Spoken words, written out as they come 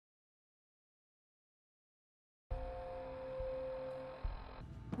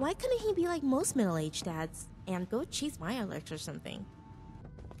Why couldn't he be like most middle-aged dads and go chase fireworks or something?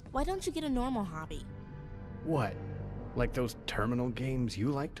 Why don't you get a normal hobby? What? Like those terminal games you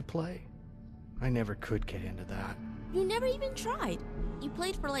like to play? I never could get into that. You never even tried. You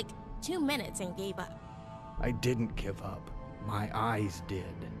played for like 2 minutes and gave up. I didn't give up. My eyes did.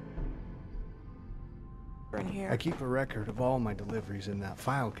 In here. I keep a record of all my deliveries in that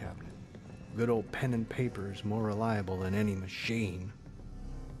file cabinet. Good old pen and paper is more reliable than any machine.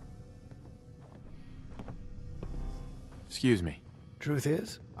 Excuse me. Truth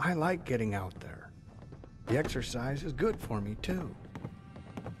is, I like getting out there. The exercise is good for me, too.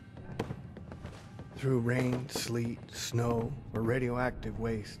 Through rain, sleet, snow, or radioactive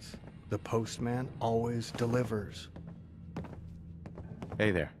wastes, the postman always delivers.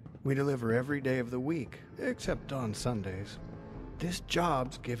 Hey there. We deliver every day of the week, except on Sundays. This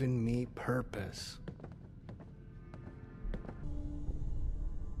job's given me purpose.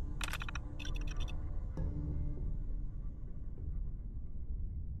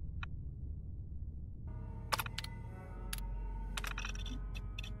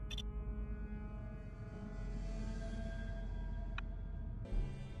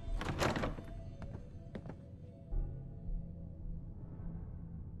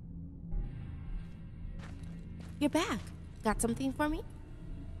 You're back. Got something for me?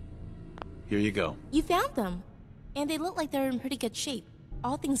 Here you go. You found them. And they look like they're in pretty good shape,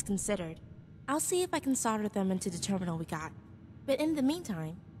 all things considered. I'll see if I can solder them into the terminal we got. But in the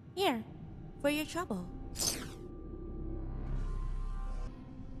meantime, here, for your trouble.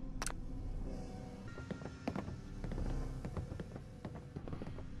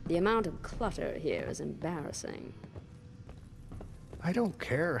 The amount of clutter here is embarrassing. I don't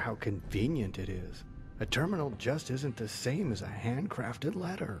care how convenient it is. A terminal just isn't the same as a handcrafted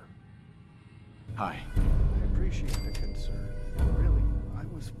letter. Hi. I appreciate the concern. Really, I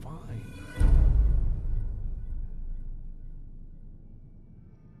was fine.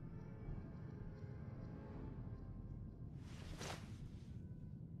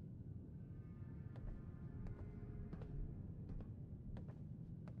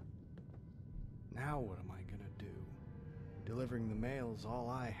 Now what am I gonna do? Delivering the mail's all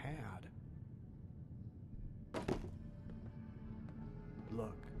I had.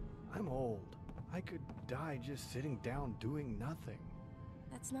 Look, I'm old. I could die just sitting down doing nothing.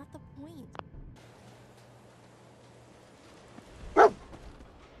 That's not the point.